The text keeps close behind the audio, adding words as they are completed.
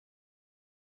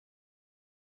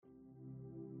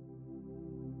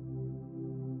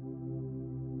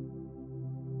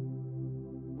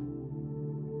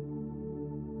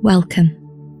Welcome,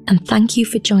 and thank you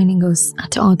for joining us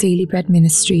at Our Daily Bread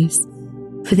Ministries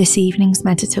for this evening's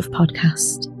meditative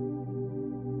podcast.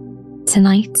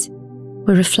 Tonight,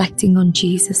 we're reflecting on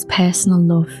Jesus' personal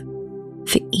love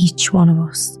for each one of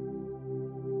us.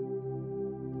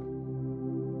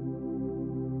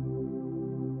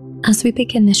 As we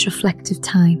begin this reflective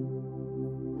time,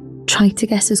 try to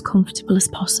get as comfortable as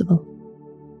possible.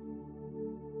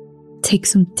 Take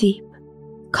some deep,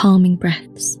 calming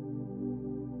breaths.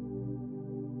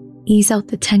 Ease out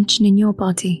the tension in your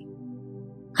body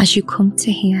as you come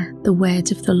to hear the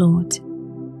word of the Lord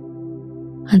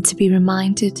and to be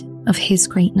reminded of His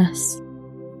greatness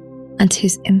and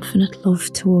His infinite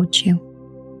love towards you.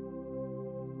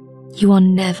 You are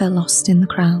never lost in the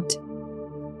crowd.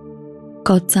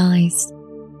 God's eyes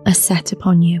are set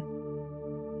upon you.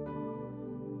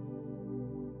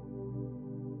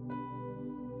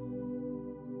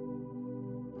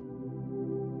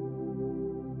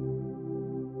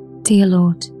 Dear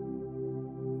Lord,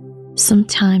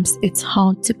 sometimes it's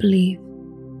hard to believe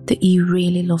that you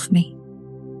really love me,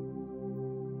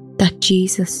 that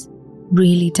Jesus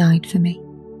really died for me,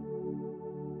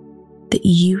 that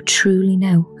you truly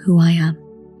know who I am.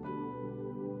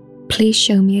 Please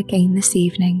show me again this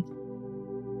evening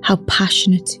how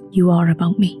passionate you are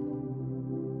about me.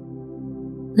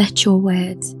 Let your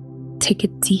word take a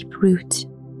deep root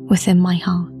within my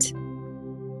heart.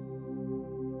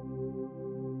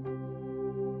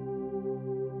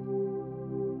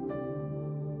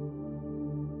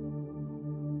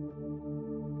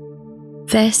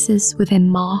 Verses within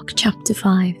Mark chapter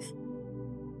 5,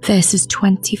 verses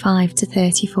 25 to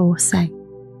 34 say,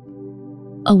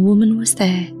 "A woman was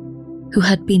there who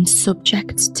had been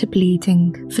subject to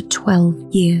bleeding for 12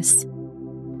 years.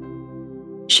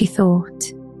 She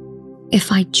thought,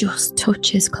 if I just touch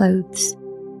his clothes,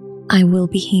 I will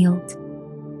be healed.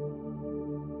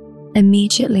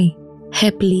 Immediately,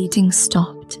 her bleeding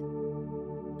stopped,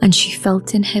 and she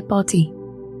felt in her body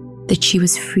that she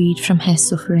was freed from her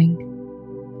suffering.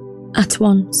 At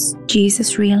once,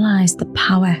 Jesus realized the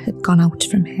power had gone out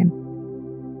from him.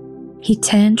 He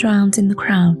turned round in the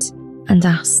crowd and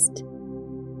asked,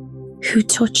 'Who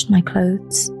touched my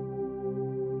clothes?'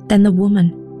 Then the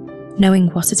woman, knowing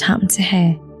what had happened to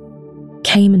her,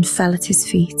 came and fell at his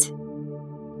feet,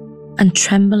 and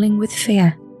trembling with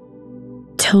fear,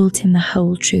 told him the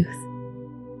whole truth.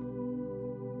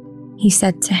 He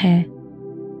said to her,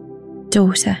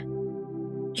 'Daughter,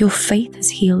 your faith has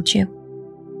healed you.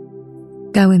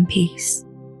 Go in peace.'"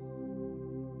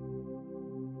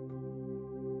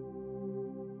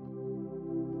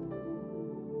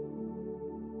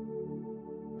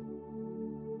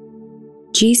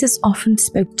 Jesus often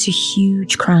spoke to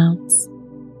huge crowds,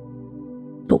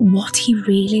 but what he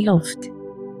really loved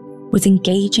was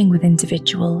engaging with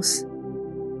individuals,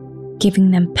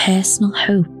 giving them personal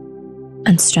hope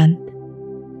and strength.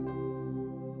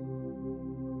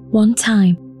 One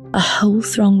time, a whole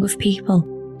throng of people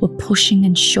were pushing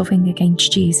and shoving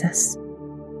against Jesus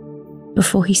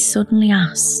before he suddenly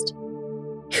asked,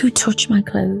 "Who touched my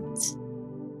clothes?"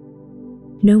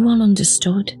 No one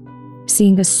understood,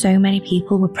 seeing as so many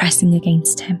people were pressing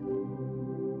against him.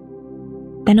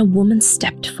 Then a woman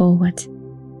stepped forward,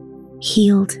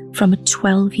 healed from a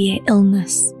 12-year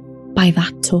illness by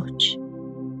that touch.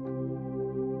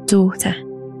 "Daughter,"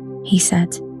 he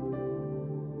said,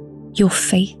 "your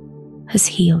faith has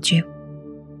healed you."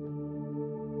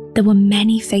 There were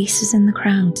many faces in the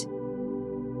crowd,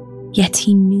 yet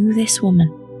he knew this woman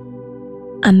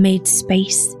and made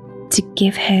space to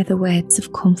give her the words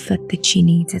of comfort that she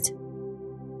needed.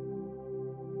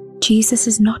 Jesus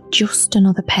is not just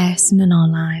another person in our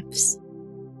lives,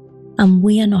 and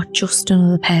we are not just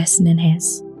another person in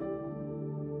his.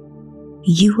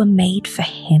 You were made for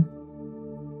him,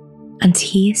 and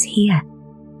he is here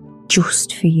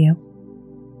just for you.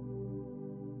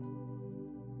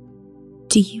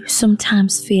 Do you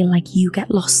sometimes feel like you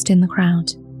get lost in the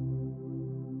crowd?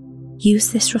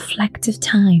 Use this reflective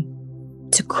time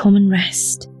to come and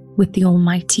rest with the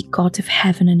Almighty God of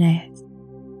heaven and earth,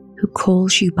 who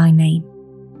calls you by name.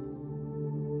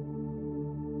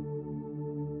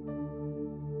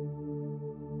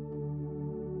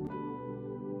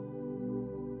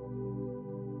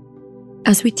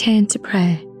 As we turn to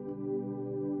prayer,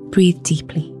 breathe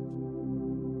deeply,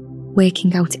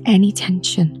 working out any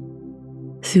tension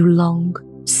through long,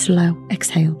 slow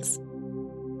exhales.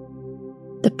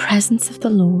 The presence of the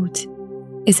Lord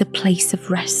is a place of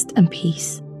rest and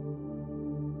peace.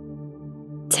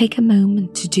 Take a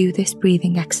moment to do this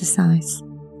breathing exercise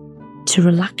to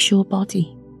relax your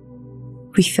body,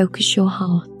 refocus your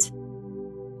heart,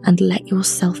 and let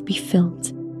yourself be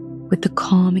filled with the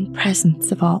calming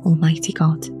presence of our Almighty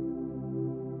God,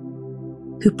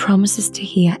 who promises to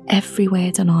hear every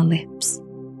word on our lips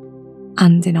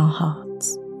and in our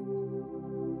hearts.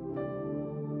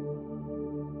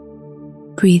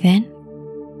 Breathe in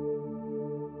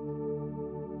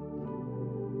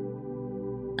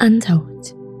and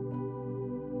out.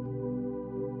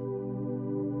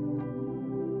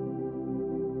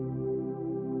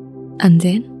 And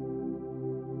in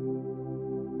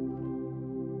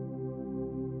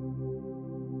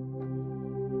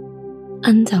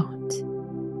and out.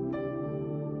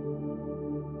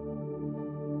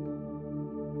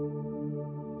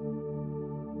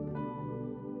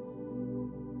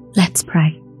 Let's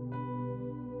pray.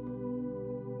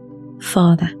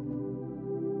 Father,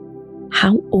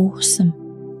 how awesome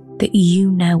that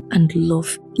you know and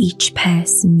love each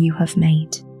person you have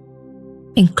made,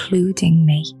 including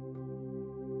me.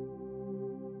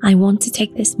 I want to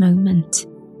take this moment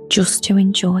just to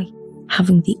enjoy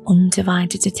having the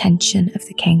undivided attention of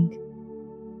the King.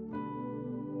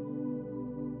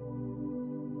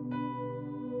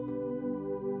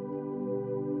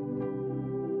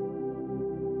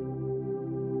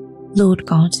 Lord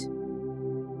God,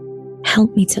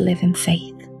 help me to live in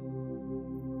faith,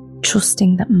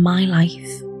 trusting that my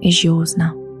life is yours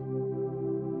now.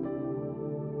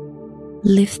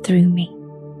 Live through me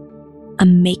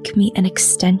and make me an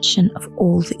extension of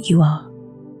all that you are.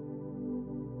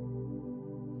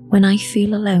 When I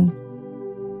feel alone,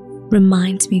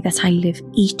 remind me that I live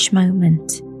each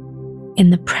moment in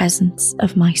the presence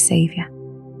of my Saviour.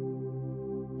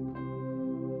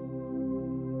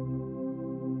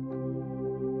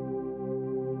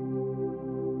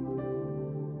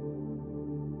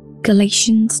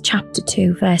 Galatians chapter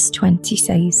 2 verse 20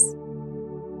 says,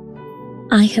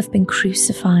 I have been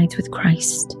crucified with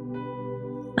Christ,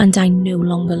 and I no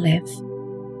longer live,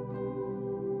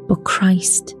 but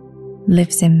Christ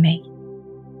lives in me.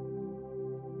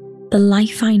 The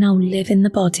life I now live in the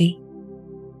body,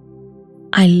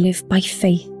 I live by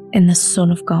faith in the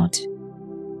Son of God,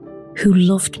 who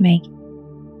loved me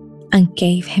and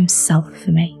gave himself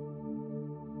for me.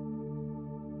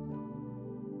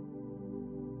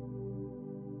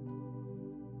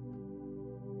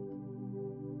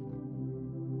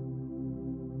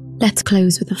 Let's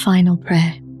close with a final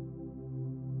prayer.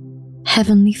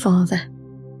 Heavenly Father,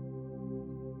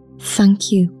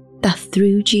 thank you that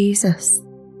through Jesus,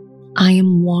 I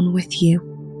am one with you.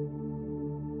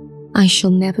 I shall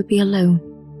never be alone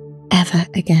ever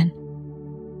again.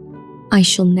 I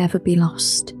shall never be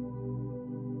lost.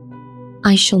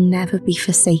 I shall never be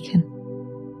forsaken.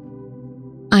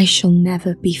 I shall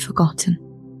never be forgotten.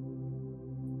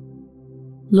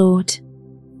 Lord,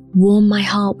 warm my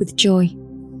heart with joy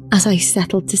as I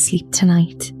settle to sleep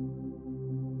tonight,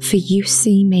 for you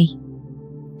see me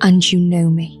and you know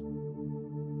me.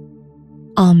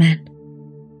 Amen.